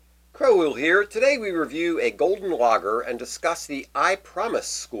Crowell here. Today we review a golden lager and discuss the I Promise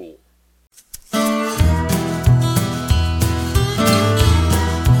School.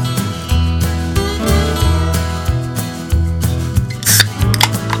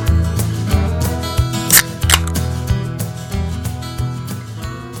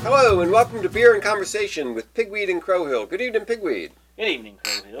 Hello and welcome to Beer and Conversation with Pigweed and Crowhill. Good evening, Pigweed. Good evening,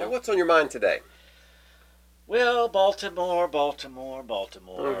 Crowhill. Now, what's on your mind today? Well, Baltimore.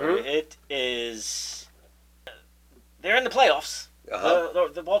 Mm-hmm. It is... They're in the playoffs. Uh-huh.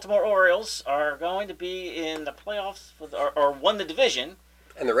 The Baltimore Orioles are going to be in the playoffs or won the division.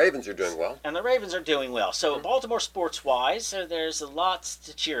 And the Ravens are doing well. And the Ravens are doing well. So Baltimore sports-wise, there's lots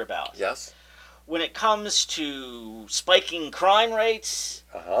to cheer about. Yes. When it comes to spiking crime rates,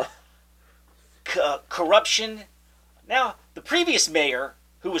 corruption. Now, the previous mayor,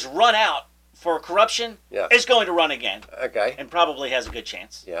 who was run out for corruption, is going to run again. Okay. And probably has a good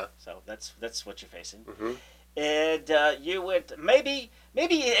chance. Yeah. So that's what you're facing. Mm-hmm. And you would maybe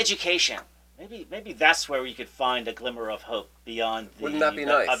education. Maybe that's where you could find a glimmer of hope beyond the Wouldn't that be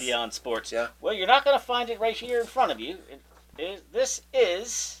nice? Beyond sports. Yeah. Well, you're not going to find it right here in front of you. This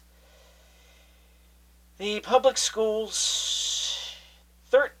is the public schools.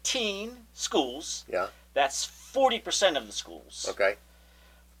 13 schools. Yeah. That's 40% of the schools. Okay.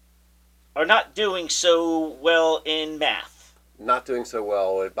 Are not doing so well in math. Not doing so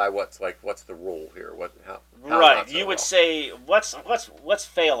well by what's the rule here? How right. not so You would well? say what's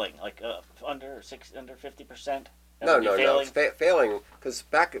failing? Like under 50%? No. It's failing because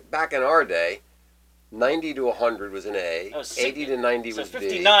back in our day, 90 to 100 was an A. 80 to 90 was B. So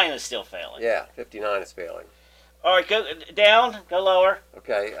 59 is still failing. Yeah, 59 is failing. All right, go down, go lower.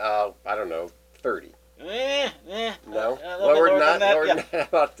 Okay, I don't know, 30. No, lower than that. Yeah. Than that.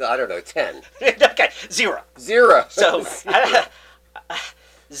 About, I don't know, 10. Okay, 0. 0. So,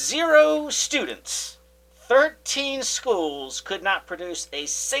 0 students. 13 schools could not produce a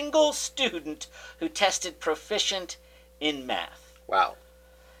single student who tested proficient in math. Wow.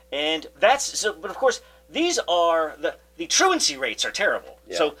 And that's so. But of course, these are the truancy rates are terrible.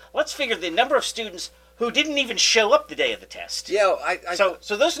 Yeah. So let's figure the number of students who didn't even show up the day of the test. Yeah. So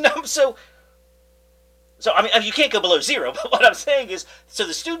those numbers. So I mean, you can't go below 0. But what I'm saying is, so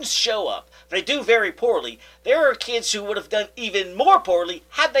the students show up. They do very poorly. There are kids who would have done even more poorly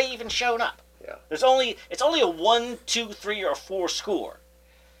had they even shown up. Yeah. It's only a 1, 2, 3, or 4 score.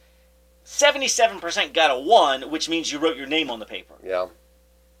 77% got a 1, which means you wrote your name on the paper. Yeah.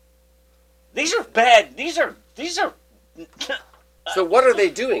 These are bad. These are. So what are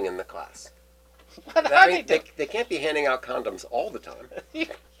they doing in the class? What are they doing? They can't be handing out condoms all the time.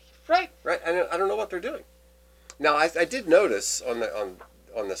 Right. Right. I don't know what they're doing. Now I did notice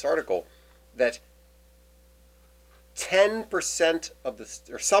on this article that 10% of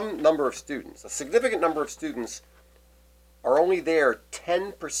or some number of students, a significant number of students, are only there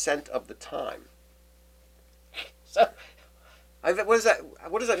 10% of the time. So, what does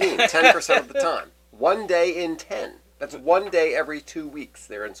that mean? 10% of the time. 1 day in 10. That's 1 day every 2 weeks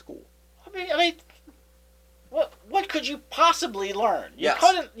they're in school. I mean, what could you possibly learn? You Yes.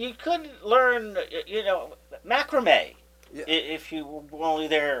 couldn't learn, macrame Yeah. if you were only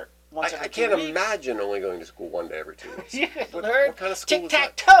there once every I 2 can't weeks. imagine only going to school 1 day every 2 weeks. You could What learn kind of school is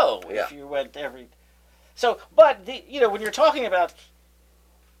that? tic-tac-toe Yeah. if you went every. So, but when you're talking about,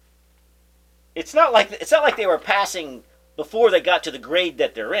 it's not like they were passing before they got to the grade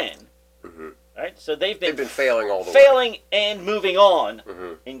that they're in. Mm-hmm. Right? So they've been failing all the way. failing and moving on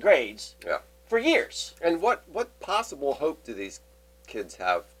in grades for years. And what possible hope do these kids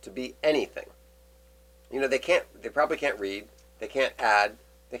have to be anything? They probably can't read, they can't add,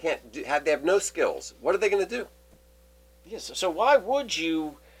 they have no skills. What are they going to do? Yes. So why would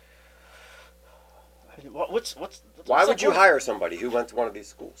you? Why would you hire somebody who went to one of these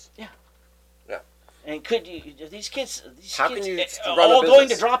schools? Yeah. Yeah. And could you? These kids How can you run a all going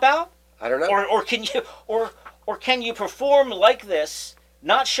to business? drop out? I don't know. Or can you perform like this,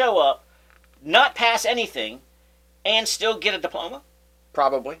 not show up, not pass anything, and still get a diploma?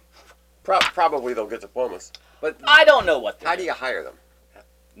 Probably. Probably they'll get diplomas. But I don't know what. How do you hire them?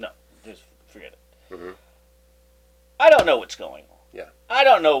 No, just forget it. Mm-hmm. I don't know what's going on. Yeah. I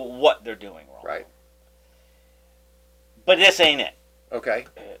don't know what they're doing wrong. Right. But this ain't it. Okay.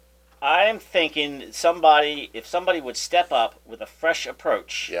 I'm thinking if somebody would step up with a fresh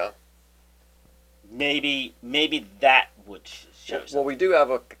approach. Yeah. Maybe that would show something. Well, we do have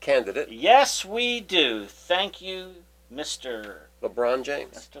a candidate. Yes, we do. Thank you, Mr. LeBron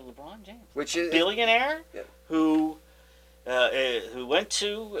James. Mr. LeBron James. Which is billionaire who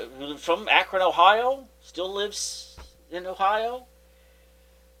who from Akron, Ohio, still lives in Ohio.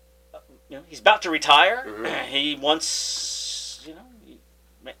 he's about to retire. Mhm. He wants,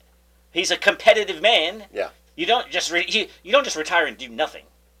 he's a competitive man. Yeah. You don't just you don't just retire and do nothing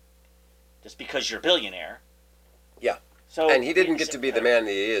just because you're a billionaire. Yeah. So And he didn't get to be the man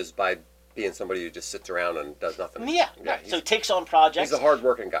that he is by being somebody who just sits around and does nothing. Yeah. So he takes on projects. He's a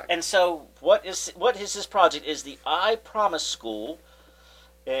hard-working guy. And so what is his project is the I Promise School,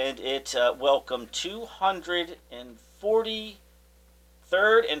 and it welcomed 240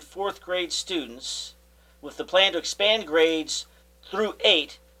 third and fourth grade students with the plan to expand grades through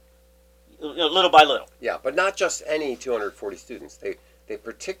 8, little by little. Yeah, but not just any 240 students. They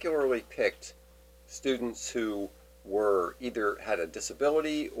particularly picked students who were either had a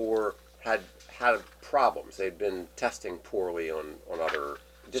disability or had problems. They'd been testing poorly on other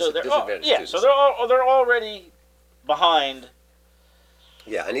disadvantaged students. So they're already behind.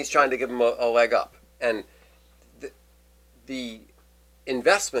 Yeah, and he's trying to give them a leg up. And the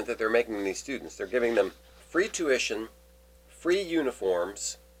investment that they're making in these students, they're giving them free tuition, free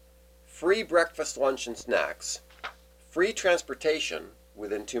uniforms, free breakfast, lunch, and snacks, free transportation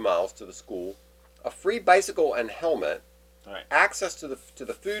within 2 miles to the school, a free bicycle and helmet, Right. access to the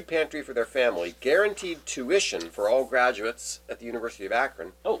food pantry for their family, guaranteed tuition for all graduates at the University of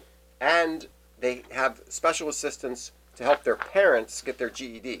Akron, and they have special assistance to help their parents get their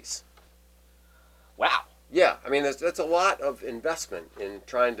GEDs. Wow. Yeah, I mean, that's a lot of investment in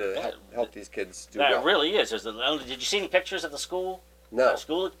trying to help these kids do well. That really is. Did you see any pictures of the school? No. The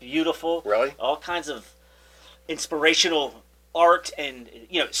school looked beautiful. Really? All kinds of inspirational art and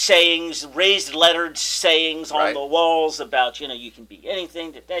sayings, raised lettered sayings on the walls about you can be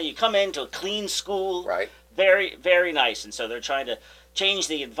anything today. You come into a clean school. Right. Very, very nice. And so they're trying to change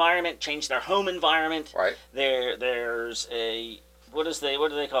the environment, change their home environment. Right. There's a what do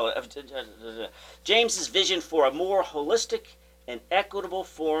they call it? James's vision for a more holistic and equitable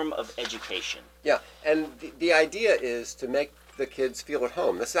form of education. Yeah, and the idea is to make the kids feel at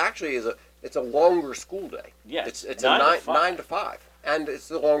home. This actually it's a longer school day. Yeah, it's a 9 to 5, and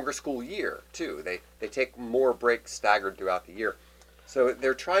it's a longer school year too. They take more breaks staggered throughout the year, so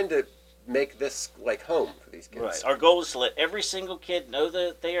they're trying to make this like home for these kids. Right. Our goal is to let every single kid know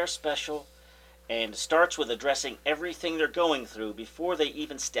that they are special, and it starts with addressing everything they're going through before they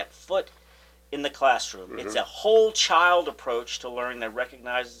even step foot in the classroom. Mm-hmm. It's a whole child approach to learning that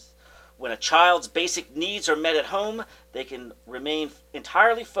recognizes when a child's basic needs are met at home, they can remain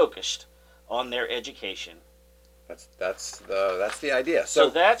entirely focused on their education. That's the idea. So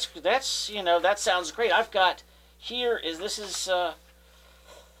that's that sounds great. I've got here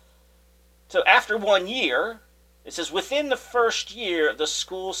so after 1 year, it says within the first year, the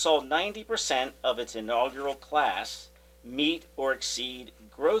school saw 90% of its inaugural class meet or exceed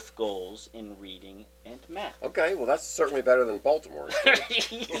growth goals in reading and math. Okay, well that's certainly better than Baltimore.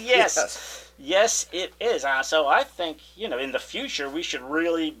 Yes, it is. So I think in the future we should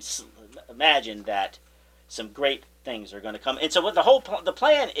really imagine that some great things are going to come. And so what the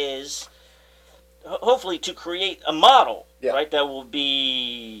plan is, hopefully to create a model, right, that will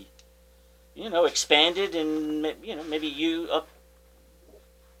be expanded and maybe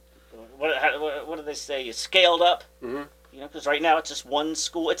what do they say? Scaled up. Mm-hmm. Because right now it's just one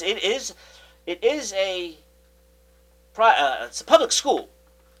school. It is a public school.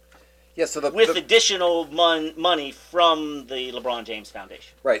 Yeah. So with additional money from the LeBron James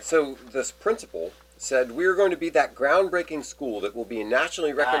Foundation. Right. So this principal said we're going to be that groundbreaking school that will be a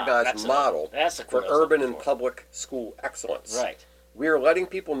nationally recognized model for urban and public school excellence. Right. We are letting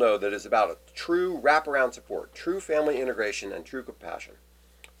people know that it's about a true wraparound support, true family integration, and true compassion.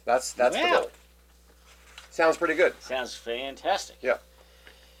 That's the goal. Sounds pretty good. Sounds fantastic. Yeah.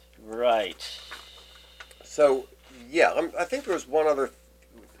 Right. So, yeah, I think there was one other.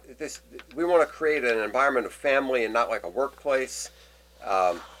 We want to create an environment of family and not like a workplace.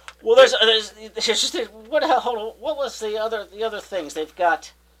 Well, there's just what was the other things they've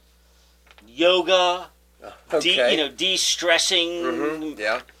got? Yoga. Okay. De-stressing. Mm-hmm.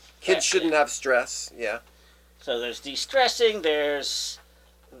 Yeah. Kids shouldn't have stress. Yeah. So there's de-stressing. There's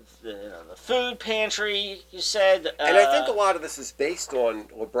the food pantry. You said. And I think a lot of this is based on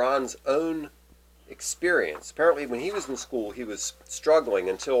LeBron's own experience. Apparently, when he was in school, he was struggling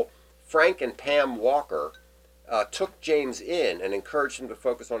until Frank and Pam Walker took James in and encouraged him to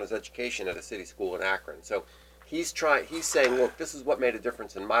focus on his education at a city school in Akron. So he's saying, look, this is what made a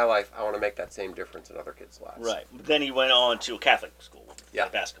difference in my life. I want to make that same difference in other kids' lives. Right. Then he went on to a Catholic school for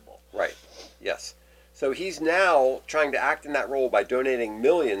basketball. Right. Yes. So he's now trying to act in that role by donating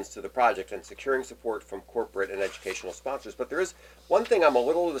millions to the project and securing support from corporate and educational sponsors. But there is one thing I'm a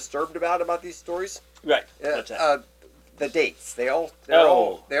little disturbed about these stories. Right. What's that? the dates. They all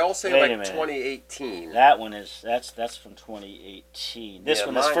say wait a like minute. 2018. That one that's from 2018. This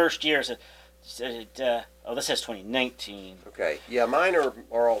one, this first year is this says 2019. Okay. Yeah, mine are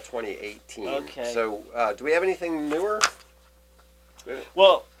all 2018. Okay. So, do we have anything newer?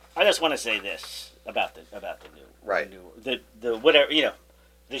 Well, I just want to say this about the new Right. the whatever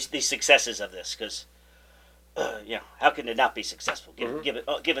these successes of this, because how can it not be successful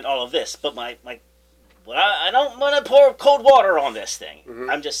given all of this? But I don't want to pour cold water on this thing. Mm-hmm.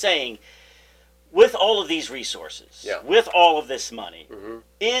 I'm just saying, with all of these resources, with all of this money,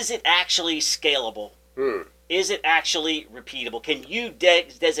 is it actually scalable? Is it actually repeatable? Can you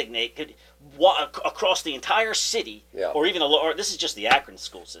designate across the entire city, or even or this is just the Akron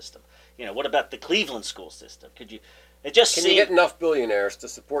school system? What about the Cleveland school system? Could you? It just Can you get enough billionaires to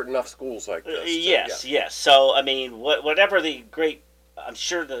support enough schools like this? Yes. So I mean, whatever the great, I'm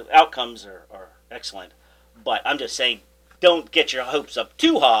sure the outcomes are excellent, but I'm just saying, don't get your hopes up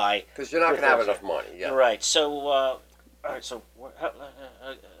too high because you're not going to have enough money. Yeah. Right. So. All right. So.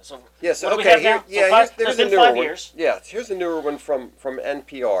 Yes. What do we have now? Here's a newer one. Yeah. Here's a newer one from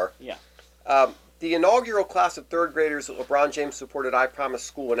NPR. Yeah. The inaugural class of third graders at LeBron James supported I Promise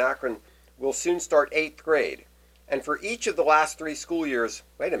School in Akron will soon start 8th grade. And for each of the last 3 school years,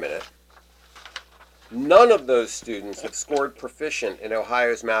 wait a minute, none of those students have scored proficient in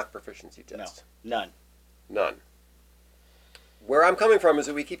Ohio's math proficiency test. No, none. Where I'm coming from is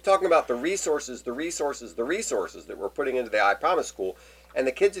that we keep talking about the resources that we're putting into the I Promise School, and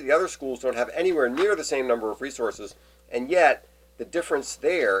the kids at the other schools don't have anywhere near the same number of resources, and yet the difference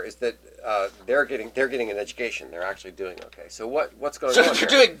there is that they're getting an education. They're actually doing okay. So what's going on? So they're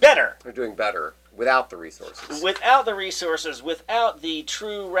doing better. They're doing better without the resources. Without the resources, without the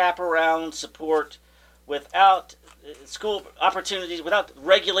true wraparound support, without school opportunities, without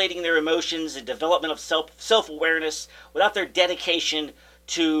regulating their emotions and development of self-awareness, without their dedication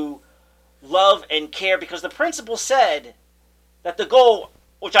to love and care, because the principal said that the goal,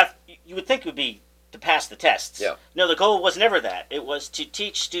 which you would think would be to pass the tests. Yeah. No, the goal was never that. It was to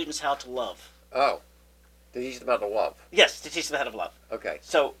teach students how to love. Oh. To teach them how to love. Yes, to teach them how to love. Okay.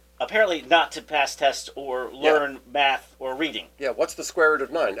 So apparently not to pass tests or learn math or reading. Yeah, what's the square root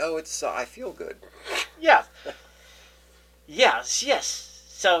of 9? Oh, it's I feel good. Yeah. Yes.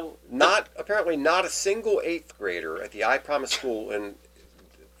 So apparently not a single 8th grader at the I Promise School in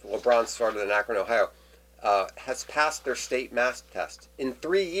LeBron started in Akron, Ohio, has passed their state math test in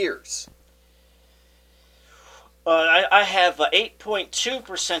 3 years. I have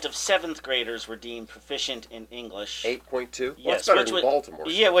 8.2% of 7th graders were deemed proficient in English. 8.2? Yes, that's better than Baltimore.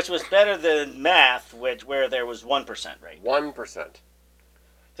 Yeah, which was better than math, where there was 1% rate. 1%.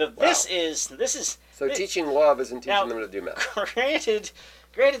 So this is. So teaching love isn't teaching them to do math.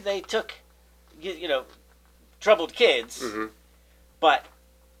 Granted, they took, troubled kids, but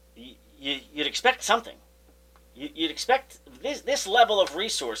you'd expect something. You'd expect this level of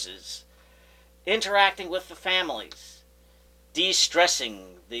resources. Interacting with the families,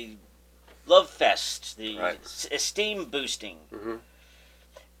 de-stressing, the love fest, the esteem boosting,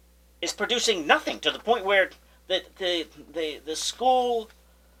 is producing nothing, to the point where the school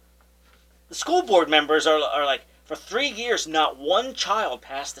board members are like, for 3 years, not one child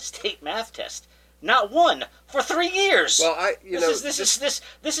passed the state math test, not one for 3 years. Well,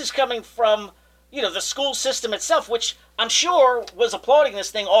 this is coming from the school system itself, which I'm sure was applauding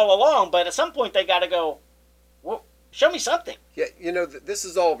this thing all along, but at some point they got to go, well, show me something. Yeah, this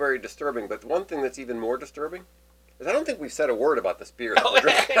is all very disturbing, but the one thing that's even more disturbing is I don't think we've said a word about this beer that we're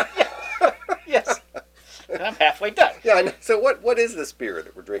drinking. Yes. I'm halfway done. Yeah, so what is this beer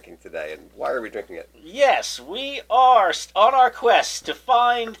that we're drinking today, and why are we drinking it? Yes, we are on our quest to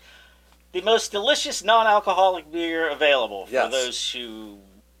find the most delicious non-alcoholic beer available for those who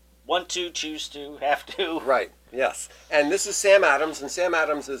want to, choose to, have to. Right, yes. And this is Sam Adams, and Sam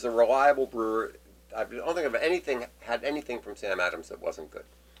Adams is a reliable brewer. I don't think I've had anything from Sam Adams that wasn't good.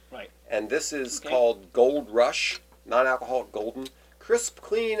 Right. And this is called Gold Rush, non-alcoholic golden, crisp,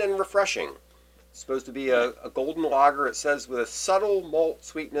 clean, and refreshing. It's supposed to be a golden lager, it says, with a subtle malt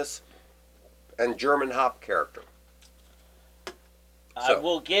sweetness and German hop character. I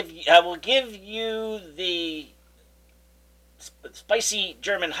will give you the spicy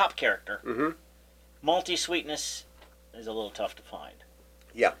German hop character. Malty sweetness is a little tough to find.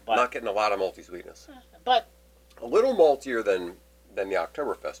 Yeah, not getting a lot of malty sweetness. But a little maltier than the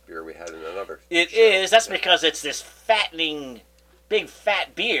Oktoberfest beer we had in another It show. is. That's because it's this fattening, big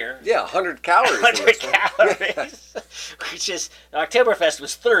fat beer. Yeah, 100 calories. 100 calories. Which is, Oktoberfest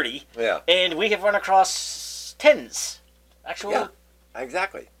was 30. Yeah. And we have run across 10s. Actual. Yeah,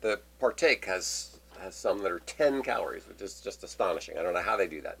 exactly. The Partake has has some that are 10 calories, which is just astonishing. I don't know how they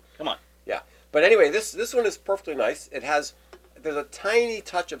do that. Come on. Yeah. But anyway, this one is perfectly nice. There's a tiny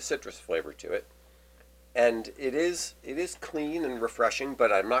touch of citrus flavor to it. And it is clean and refreshing,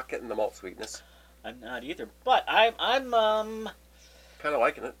 but I'm not getting the malt sweetness. I'm not either. But I'm kind of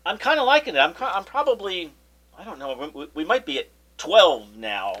liking it. I'm kind of liking it. I'm probably, I don't know, we might be at 12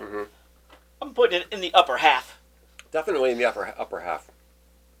 now. Mm-hmm. I'm putting it in the upper half. Definitely in the upper half.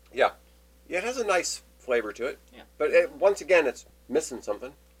 Yeah. Yeah, it has a nice flavor to it. Yeah. But once again, it's missing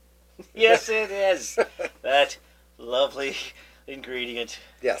something. Yes, it is. That lovely ingredient.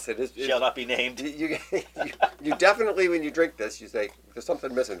 Yes, it is. Shall not be named. You definitely, when you drink this, you say, there's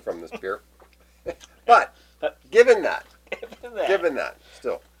something missing from this beer. But, given that,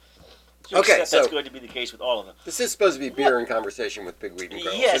 still. Okay, so that's going to be the case with all of them. This is supposed to be beer and conversation with Big Wheat and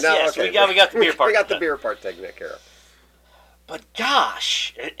Girls. Yes, so now, yes, okay, we got the beer part. We got the beer part taken care of. But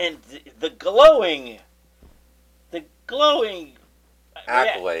gosh, and the glowing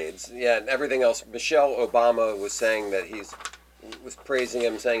accolades, yeah, and everything else. Michelle Obama was saying that was praising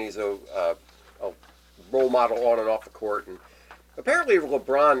him, saying he's a role model on and off the court, and apparently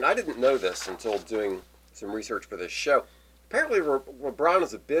LeBron. I didn't know this until doing some research for this show. Apparently, LeBron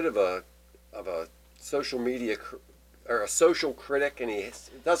is a bit of a social media or a social critic, and he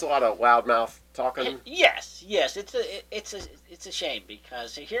does a lot of loudmouth talking. Yes, it's a shame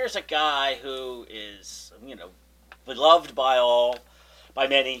because here's a guy who is beloved by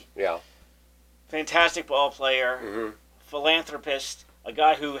many. Yeah. Fantastic ball player, mm-hmm. philanthropist, a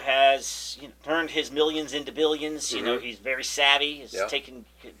guy who has turned his millions into billions. Mm-hmm. He's very savvy. He's taken.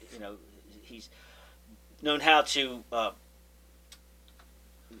 He's known how to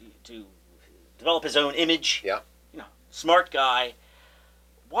develop his own image. Yeah. Smart guy.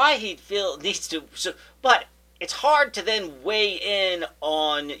 Why he needs to but it's hard to then weigh in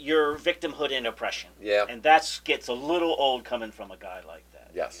on your victimhood and oppression. Yeah. And that gets a little old coming from a guy like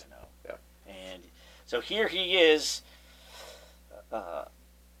that. Yes. Yeah. And so here he is,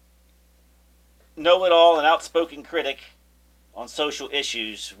 know-it-all and outspoken critic on social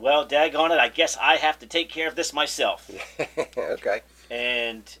issues. Well, daggone it, I guess I have to take care of this myself. Okay.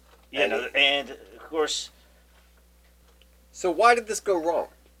 And and of course. So why did this go wrong?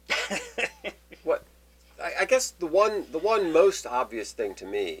 What? I guess the one most obvious thing to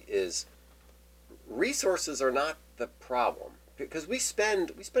me is resources are not the problem, because we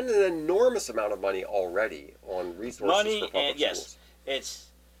spend an enormous amount of money already on resources for public schools. It's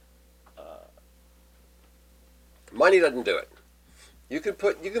money doesn't do it. You can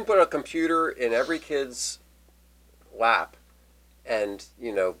put a computer in every kid's lap, and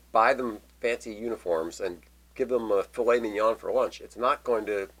buy them fancy uniforms and give them a filet mignon for lunch. It's not going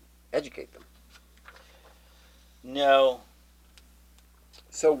to educate them. No.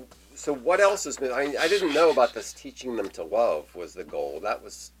 So what else has been? I didn't know about this. Teaching them to love was the goal. That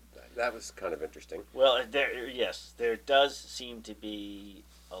was kind of interesting. Well, there does seem to be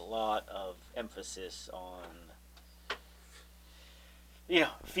a lot of emphasis on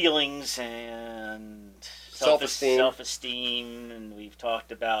feelings and self-esteem, and we've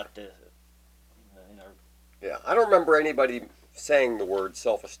talked about the. Yeah, I don't remember anybody saying the word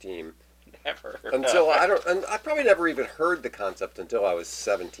self-esteem. Never. Until I probably never even heard the concept until I was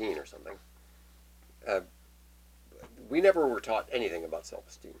 17 or something. We never were taught anything about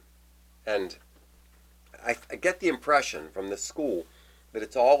self-esteem. And I get the impression from this school that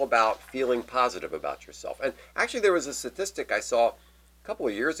it's all about feeling positive about yourself. And actually there was a statistic I saw a couple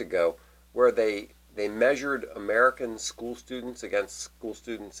of years ago where they measured American school students against school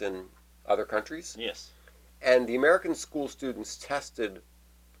students in other countries. Yes. And the American school students tested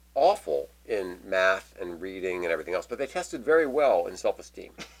awful in math and reading and everything else, but they tested very well in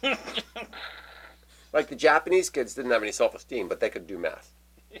self-esteem. Like the Japanese kids didn't have any self-esteem, but they could do math.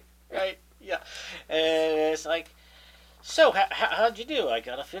 Right, yeah. And it's like, so how'd you do? I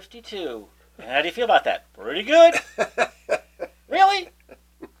got a 52. How do you feel about that? Pretty good. Really?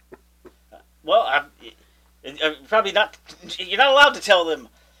 Well, I'm probably not. You're not allowed to tell them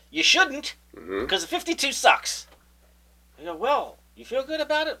you shouldn't, because the 52 sucks. You go, well, you feel good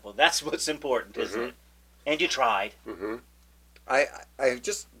about it? Well, that's what's important, isn't it? And you tried. Mm-hmm. I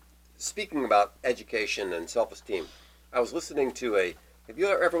just, speaking about education and self-esteem, I was listening to have you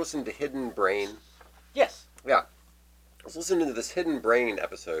ever listened to Hidden Brain? Yes. Yeah. I was listening to this Hidden Brain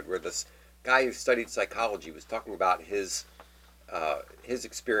episode where this guy who studied psychology was talking about his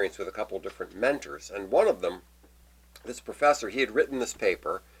experience with a couple of different mentors. And one of them, this professor, he had written this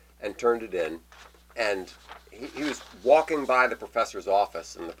paper and turned it in, and he was walking by the professor's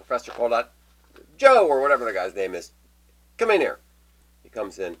office, and the professor called out, Joe, or whatever the guy's name is, come in here. He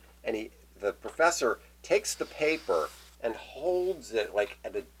comes in, and the professor takes the paper and holds it like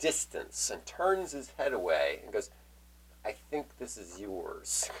at a distance and turns his head away and goes, "I think this is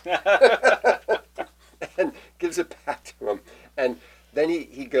yours," and gives it back to him. And then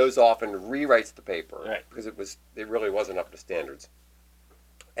he goes off and rewrites the paper, right, because it really wasn't up to standards,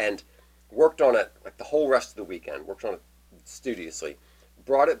 and worked on it like the whole rest of the weekend. Worked on it studiously,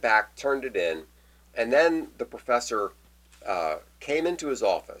 brought it back, turned it in, and then the professor came into his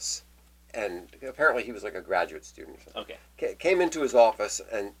office, and apparently he was like a graduate student. Okay. Came into his office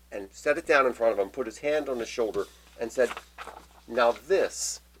and set it down in front of him, put his hand on his shoulder, and said, "Now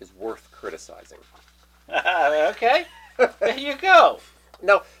this is worth criticizing." Okay. There you go.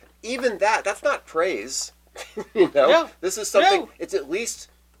 Now, even that's not praise. No, this is something. No. It's at least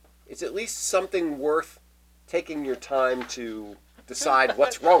something worth taking your time to decide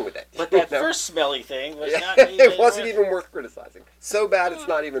what's wrong with it. But that first smelly thing was not even it wasn't even worth criticizing. So bad it's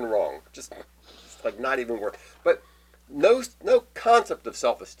not even wrong. Just like not even worth. But no concept of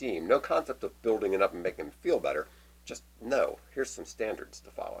self-esteem, no concept of building it up and making them feel better. Just no. Here's some standards to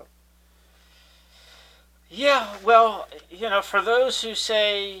follow. Yeah, well, for those who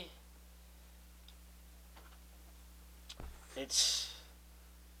say it's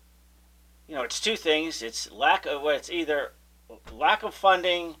two things. It's it's either lack of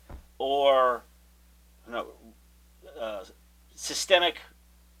funding or systemic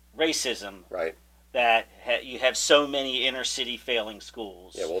racism. Right. That you have so many inner city failing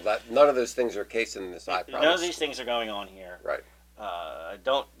schools. Yeah, well, none of those things are case in this. I promise. None of these things are going on here. Right. I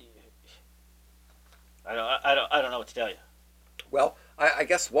don't know what to tell you. Well, I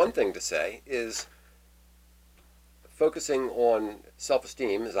guess one thing to say is focusing on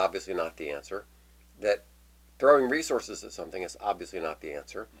self-esteem is obviously not the answer. That throwing resources at something is obviously not the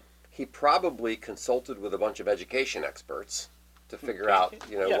answer. He probably consulted with a bunch of education experts to figure out,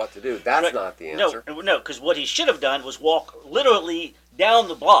 what to do. That's not the answer. No, because what he should have done was walk literally down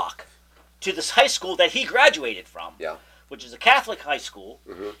the block to this high school that he graduated from, which is a Catholic high school.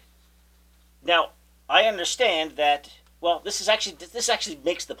 Mm-hmm. Now, I understand that. Well, this actually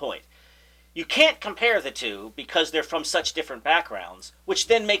makes the point. You can't compare the two because they're from such different backgrounds, which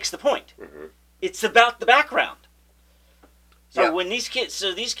then makes the point. Mm-hmm. It's about the background. So when these kids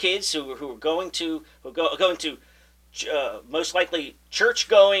who are going to most likely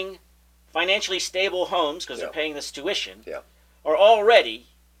church-going, financially stable homes because they're paying this tuition, are already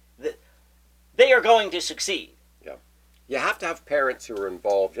they are going to succeed. You have to have parents who are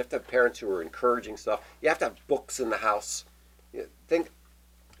involved. You have to have parents who are encouraging stuff. You have to have books in the house. You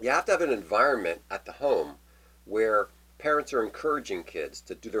have to have an environment at the home where parents are encouraging kids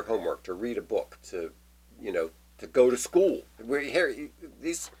to do their homework, to read a book, to go to school.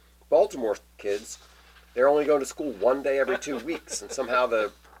 These Baltimore kids, they're only going to school one day every 2 weeks, and somehow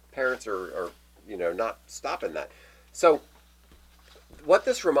the parents are not stopping that. So what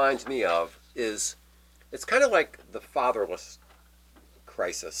this reminds me of is it's kind of like the fatherless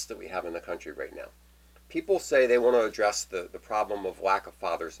crisis that we have in the country right now. People say they want to address the problem of lack of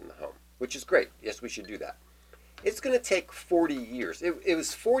fathers in the home, which is great. Yes, we should do that. It's going to take 40 years. It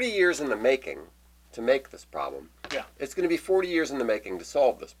was 40 years in the making to make this problem. Yeah. It's going to be 40 years in the making to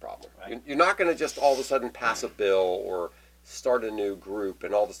solve this problem. Right. You're not going to just all of a sudden pass a bill or start a new group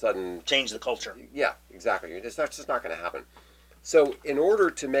and all of a sudden change the culture. Yeah, exactly. It's just not going to happen. So in order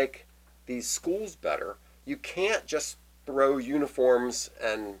to make these schools better, you can't just throw uniforms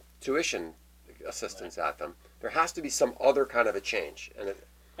and tuition assistance at them. There has to be some other kind of a change.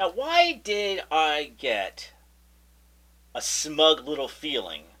 Now, why did I get a smug little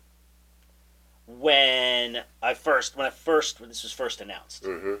feeling when this was first announced?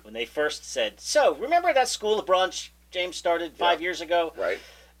 Mm-hmm. When they first said, "So, remember that school LeBron James started 5 years ago?" Right.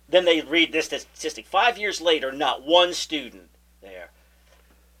 Then they read this statistic. 5 years later, not one student there.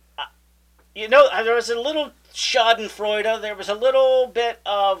 There was a little schadenfreude. There was a little bit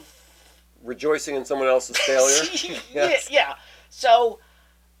of rejoicing in someone else's failure. Yes. Yeah. So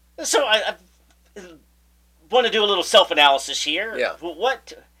I want to do a little self-analysis here. Yeah.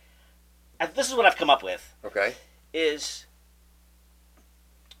 This is what I've come up with. Okay. Is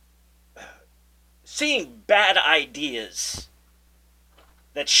seeing bad ideas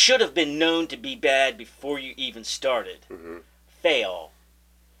that should have been known to be bad before you even started fail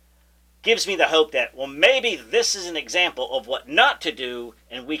gives me the hope that, well, maybe this is an example of what not to do,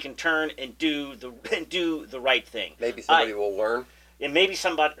 and we can turn and do the right thing. Maybe somebody will learn. And maybe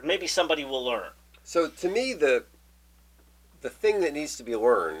somebody will learn. So to me, the thing that needs to be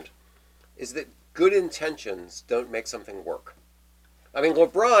learned is that good intentions don't make something work. I mean,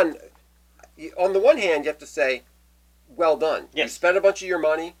 LeBron, on the one hand, you have to say, well done. Yes. You spent a bunch of your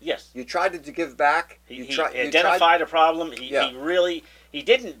money. Yes. You tried to give back. He identified a problem. He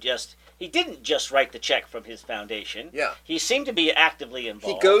didn't just write the check from his foundation. Yeah. He seemed to be actively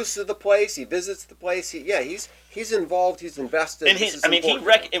involved. He goes to the place. He visits the place. He's involved. He's invested.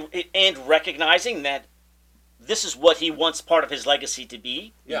 And recognizing that this is what he wants part of his legacy to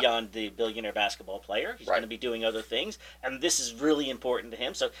be beyond the billionaire basketball player. He's going to be doing other things, and this is really important to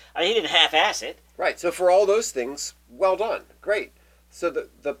him. So he didn't half-ass it. Right. So for all those things, well done. Great. So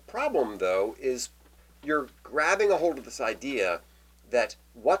the problem, though, is you're grabbing a hold of this idea that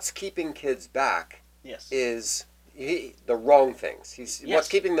what's keeping kids back is the wrong things. What's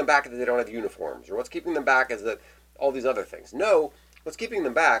keeping them back is that they don't have uniforms, or what's keeping them back is that all these other things. No, what's keeping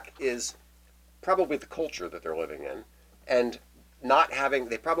them back is probably the culture that they're living in, and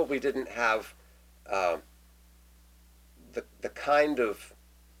they probably didn't have the kind of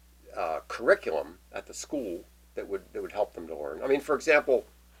curriculum at the school that would help them to learn. I mean, for example,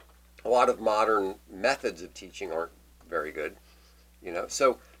 a lot of modern methods of teaching aren't very good,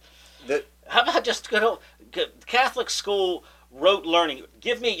 so how about just good old Catholic school rote learning?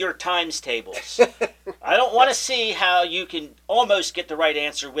 Give me your times tables. I don't want to see how you can almost get the right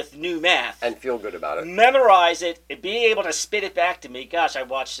answer with new math and feel good about it. Memorize it and be able to spit it back to me. Gosh, I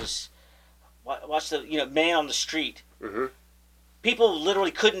watched the Man on the Street. Mm-hmm. People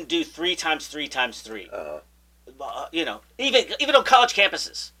literally couldn't do 3 times 3 times 3. Even on college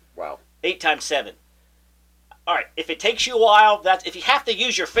campuses. Wow. 8 times 7. All right, if it takes you a while, if you have to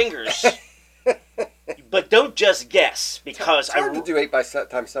use your fingers. But don't just guess, because it's hard to do 8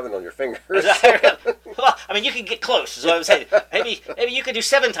 times 7 on your fingers. Well, I mean, you can get close. Is what I'm saying. Maybe you could do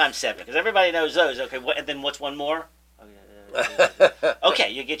 7 times 7, because everybody knows those. Okay, and then what's one more? Okay,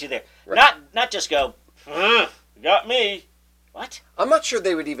 you get you there. Right. Not just go. You got me. What? I'm not sure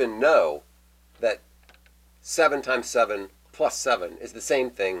they would even know that 7 times 7 plus 7 is the same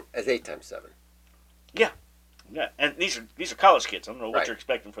thing as 8 times 7. Yeah, and these are college kids. I don't know what you're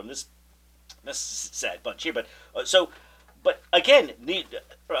expecting from this sad bunch here, but again,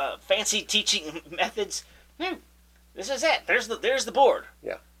 fancy teaching methods. This is it. There's the board.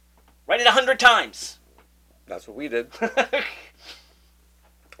 Yeah. Write it 100 times. That's what we did.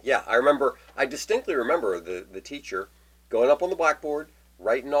 Yeah, I distinctly remember the teacher going up on the blackboard,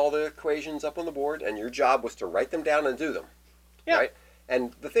 writing all the equations up on the board, and your job was to write them down and do them. Yeah. Right?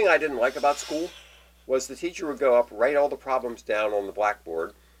 And the thing I didn't like about school was the teacher would go up, write all the problems down on the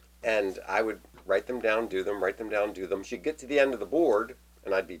blackboard, and I would write them down, do them, write them down, do them. She'd get to the end of the board,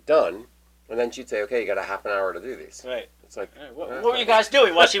 and I'd be done, and then she'd say, okay, you got a half an hour to do these. Right. It's like, what were you guys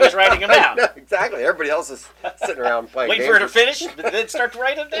doing while she was writing them down? No, exactly. Everybody else is sitting around playing waiting for her to finish, then start to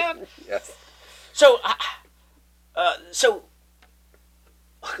write them down? Yes. So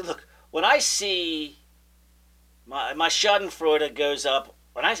look, when I see my Schadenfreude goes up,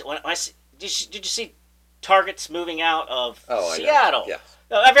 when I see, did you see targets moving out of Seattle? Yes.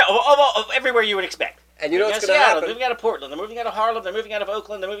 Everywhere you would expect. And you know what's going to happen? They're moving out of Portland. They're moving out of Harlem. They're moving out of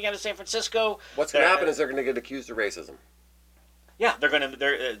Oakland. They're moving out of San Francisco. What's going to happen is they're going to get accused of racism. Yeah,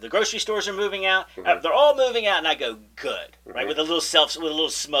 the grocery stores are moving out. Mm-hmm. They're all moving out, and I go good, mm-hmm. right, with a little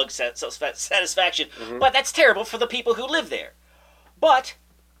smug satisfaction. Mm-hmm. But that's terrible for the people who live there. But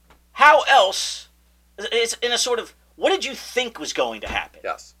how else? It's in a sort of, what did you think was going to happen?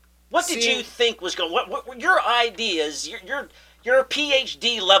 Yes. What did you think was going? What were your ideas? Your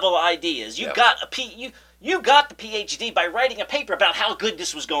PhD level ideas. You got the PhD by writing a paper about how good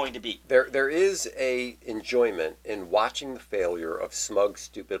this was going to be. There is a enjoyment in watching the failure of smug,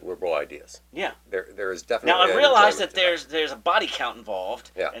 stupid liberal ideas. Yeah. There is definitely. Now I realize that there's a body count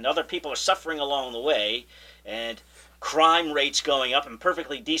involved, yeah. and other people are suffering along the way, and crime rates going up, and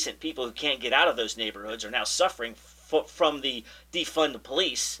perfectly decent people who can't get out of those neighborhoods are now suffering from the defund the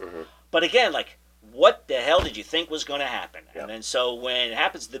police. Mm-hmm. But again, what the hell did you think was going to happen? Yeah. And then so when it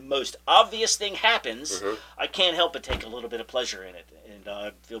happens, the most obvious thing happens, mm-hmm. I can't help but take a little bit of pleasure in it,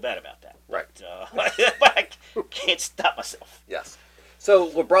 and feel bad about that. Right. But I can't stop myself. Yes. So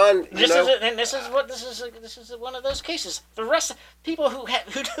LeBron, this is one of those cases. The rest, people who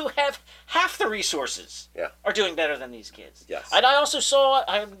do have half the resources, are doing better than these kids. Yes. And I also saw,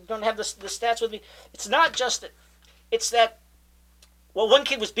 I don't have the stats with me. It's not just that. It's that. Well, one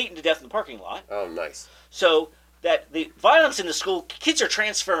kid was beaten to death in the parking lot. Oh, nice. So that the violence in the school, kids are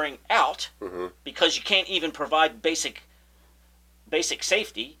transferring out, mm-hmm. because you can't even provide basic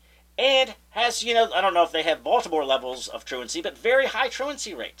safety, and has, I don't know if they have Baltimore levels of truancy, but very high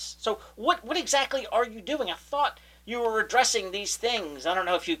truancy rates. So what exactly are you doing? I thought you were addressing these things. I don't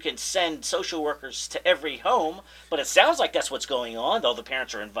know if you can send social workers to every home, but it sounds like that's what's going on. All the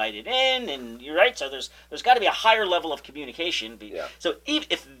parents are invited in, and you're right. So there's got to be a higher level of communication. Yeah. So even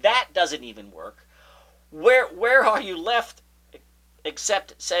if that doesn't even work, where are you left?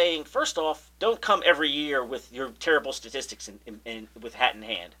 Except saying, first off, don't come every year with your terrible statistics with hat in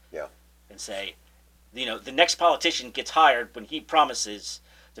hand. Yeah. And say, the next politician gets hired when he promises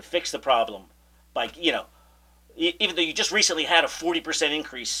to fix the problem by, even though you just recently had a 40%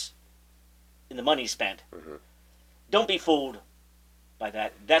 increase in the money spent. Mm-hmm. Don't be fooled by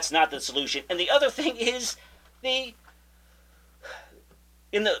that. That's not the solution. And the other thing is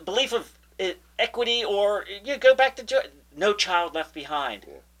in the belief of equity, or you go back to no child left behind.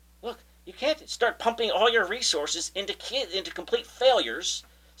 Yeah. Look, you can't start pumping all your resources into complete failures.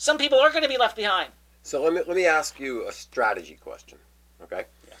 Some people are going to be left behind. So let me ask you a strategy question. Okay.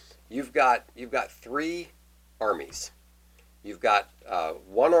 Yeah. You've got 3 armies. You've got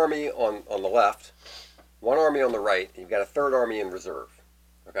one army on the left, one army on the right, and you've got a third army in reserve.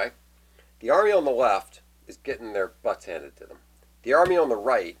 Okay. The army on the left is getting their butts handed to them. The army on the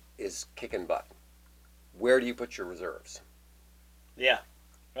right is kicking butt. Where do you put your reserves? Yeah,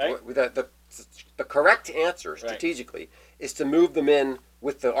 right. The correct answer strategically is to move them in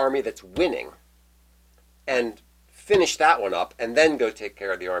with the army that's winning, and finish that one up, and then go take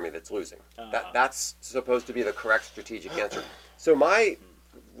care of the army that's losing. That's supposed to be the correct strategic answer. So my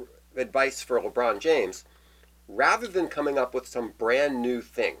advice for LeBron James, rather than coming up with some brand new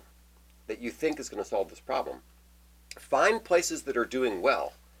thing that you think is going to solve this problem, find places that are doing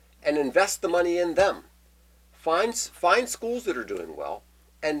well and invest the money in them. Find schools that are doing well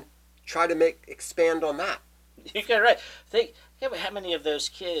and try to expand on that. You got it right. Think about how many of those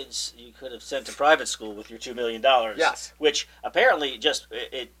kids you could have sent to private school with your $2 million. Yes. Which apparently just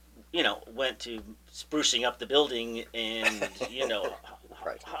went to sprucing up the building and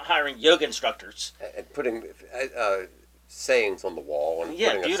Right. hiring yoga instructors And putting sayings on the wall and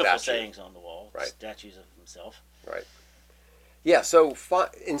putting beautiful a statue. sayings on the wall, Right. statues of himself. Right. Yeah. So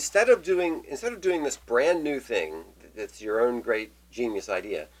instead of doing this brand new thing that's your own great genius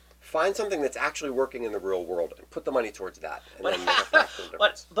idea, find something that's actually working in the real world and put the money towards that. And then make a fraction of the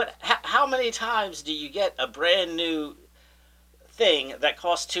difference. But how many times do you get a brand new thing that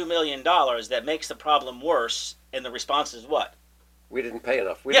costs $2 million that makes the problem worse, and the response is what? We didn't pay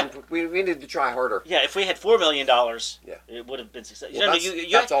enough. We needed to try harder. Yeah, if we had $4 million, Yeah. it would have been successful. Well,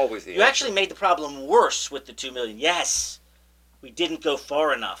 that's always the You answer. actually made the problem worse with the $2 million. Yes, we didn't go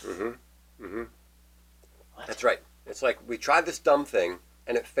far enough. Mm-hmm. Mm-hmm. What? That's right. It's like we tried this dumb thing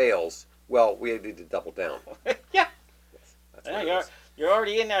and it fails. Well, we need to double down. Yeah. That's what it is. You're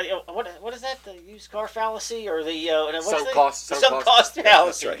already in there. What is that? The used car fallacy, or the Sunk cost fallacy?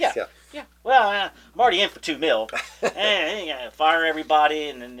 That's right. Yeah. Well, I'm already in for $2 million. And you gotta fire everybody,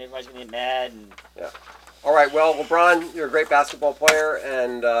 and then everybody's gonna get mad. And Yeah. All right. Well, LeBron, you're a great basketball player,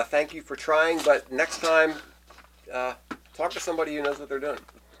 and thank you for trying. But next time, talk to somebody who knows what they're doing.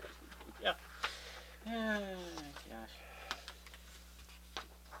 yeah.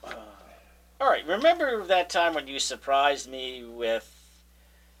 Gosh. All right. Remember that time when you surprised me with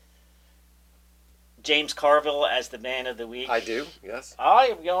James Carville as the Man of the Week? I do. Yes. I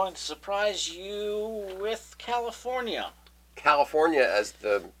am going to surprise you with California California as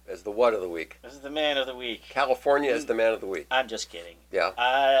the what of the week? as the Man of the Week. California as the Man of the week. I'm just kidding. Yeah.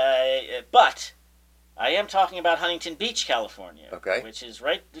 But I am talking about Huntington Beach, California. Okay. Which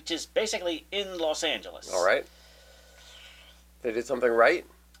is basically in Los Angeles. All right. They did something right.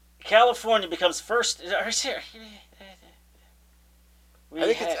 California becomes first. I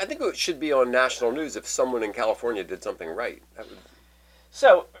think it should be on national news if someone in California did something right.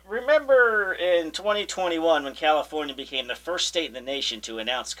 So, remember in 2021 when California became the first state in the nation to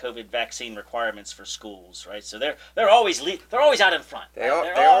announce COVID vaccine requirements for schools, right? So they're always out in front. They are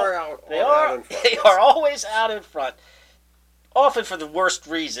out in front. They are always out in front, often for the worst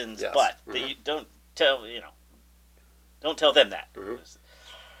reasons. Yes. But Mm-hmm. you don't tell them that. Mm-hmm.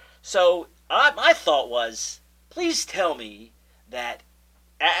 So my thought was, please tell me that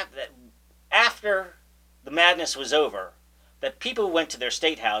after the madness was over, that people went to their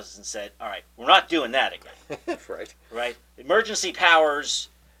state houses and said, all right, we're not doing that again. Right. Right? Emergency powers,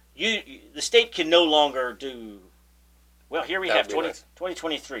 the state can no longer do... Well, here we have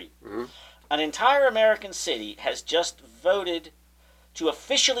 2023. Mm-hmm. An entire American city has just voted to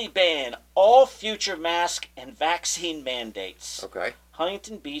officially ban all future mask and vaccine mandates. Okay.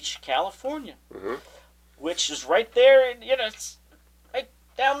 Huntington Beach, California. Mm-hmm. Which is right there, it's right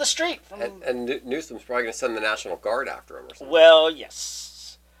down the street from... And Newsom's probably going to send the National Guard after him or something. Well,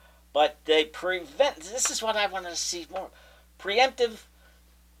 yes. but they prevent. This is what I want to see more. Preemptive.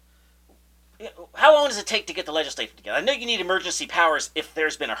 How long does it take to get the legislature together? I know you need emergency powers if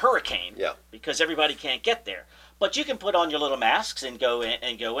there's been a hurricane, Yeah. because everybody can't get there. But you can put on your little masks and go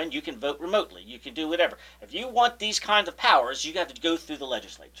in. You can vote remotely. You can do whatever. If you want these kinds of powers, you have to go through the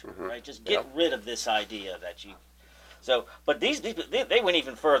legislature, right? Just get rid of this idea that you. So, but these people, they went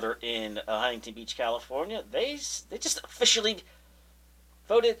even further in Huntington Beach, California. They just officially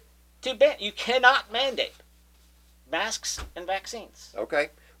voted to ban. You cannot mandate masks and vaccines. Okay.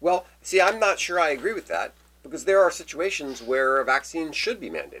 Well, see, I'm not sure I agree with that, because there are situations where a vaccine should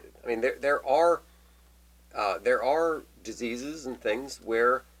be mandated. I mean, there are diseases and things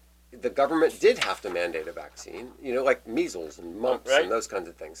where the government did have to mandate a vaccine, like measles and mumps and those kinds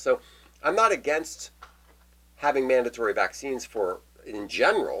of things. So I'm not against having mandatory vaccines in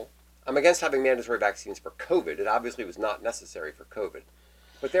general. I'm against having mandatory vaccines for COVID. It obviously was not necessary for COVID.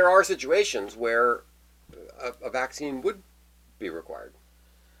 But there are situations where a vaccine would be required.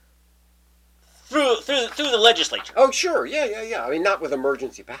 Through the legislature. Oh, sure. Yeah. I mean, not with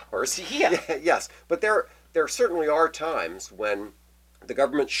emergency powers. Yeah. Yes. But there certainly are times when the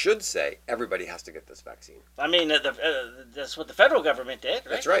government should say everybody has to get this vaccine. I mean, that's what the federal government did, right?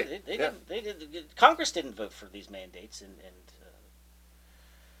 That's right. Congress didn't vote for these mandates and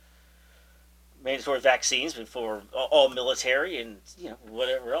mandatory vaccines for all military and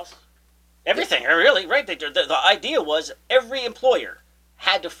whatever else. Everything, really, right? The idea was every employer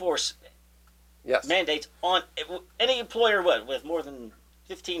had to force mandates on any employer with more than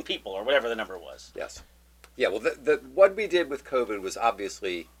 15 people or whatever the number was. Yes. Yeah, well, what we did with COVID was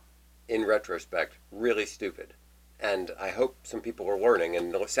obviously, in retrospect, really stupid. And I hope some people are learning,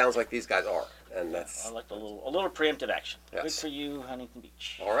 and it sounds like these guys are. And that's... I like a little preemptive action. Yes. Good for you, Huntington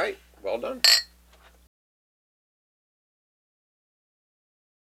Beach. All right. Well done.